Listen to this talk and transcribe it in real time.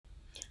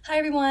Hi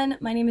everyone,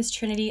 my name is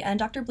Trinity and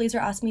Dr. Blazer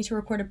asked me to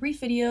record a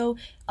brief video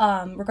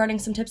regarding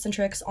some tips and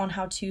tricks on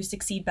how to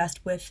succeed best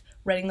with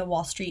writing the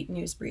Wall Street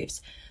news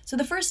briefs. So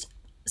the first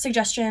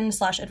suggestion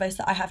 / advice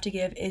that I have to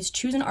give is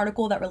choose an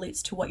article that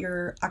relates to what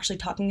you're actually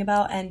talking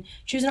about, and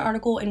choose an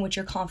article in which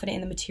you're confident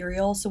in the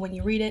material. So when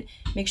you read it,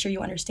 make sure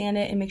you understand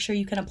it and make sure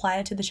you can apply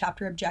it to the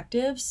chapter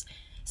objectives.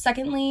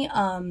 Secondly,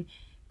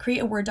 create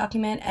a Word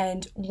document,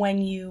 and when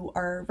you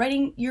are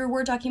writing your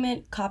Word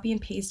document, copy and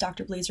paste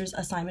Dr. Blazer's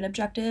assignment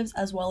objectives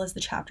as well as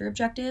the chapter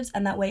objectives,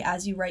 and that way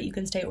as you write you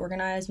can stay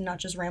organized and not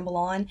just ramble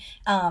on.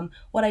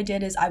 What I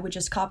did is I would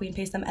just copy and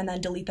paste them and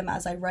then delete them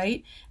as I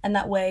write, and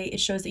that way it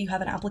shows that you have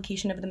an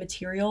application of the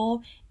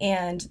material,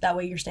 and that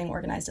way you're staying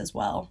organized as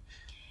well.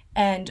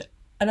 And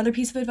another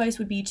piece of advice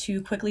would be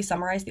to quickly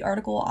summarize the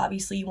article.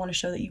 Obviously, you want to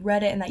show that you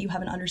read it and that you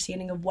have an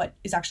understanding of what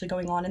is actually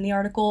going on in the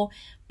article,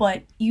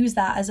 but use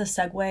that as a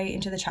segue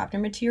into the chapter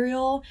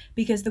material,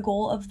 because the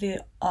goal of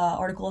the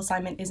article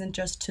assignment isn't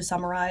just to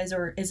summarize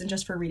or isn't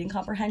just for reading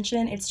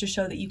comprehension, it's to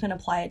show that you can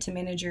apply it to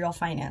managerial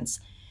finance.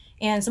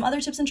 And some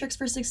other tips and tricks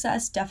for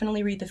success: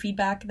 definitely read the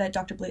feedback that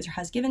Dr. Blazer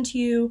has given to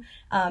you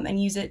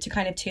and use it to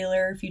kind of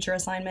tailor future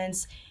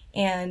assignments,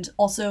 and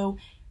also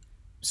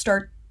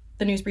start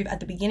the news brief at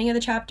the beginning of the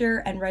chapter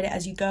and write it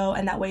as you go,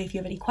 and that way if you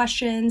have any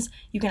questions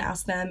you can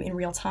ask them in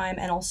real time,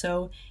 and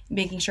also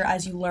making sure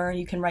as you learn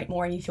you can write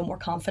more and you feel more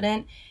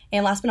confident.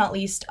 And last but not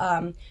least,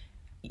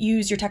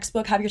 use your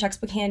textbook, have your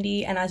textbook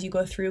handy, and as you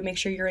go through, make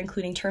sure you're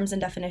including terms and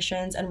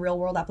definitions and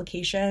real-world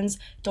applications.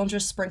 Don't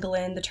just sprinkle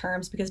in the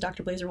terms, because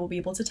Dr. Blazer will be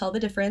able to tell the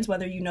difference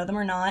whether you know them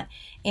or not.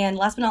 And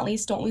last but not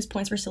least, don't lose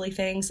points for silly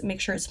things.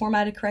 Make sure it's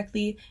formatted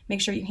correctly,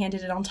 make sure you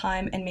handed it on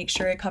time, and make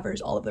sure it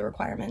covers all of the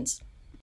requirements.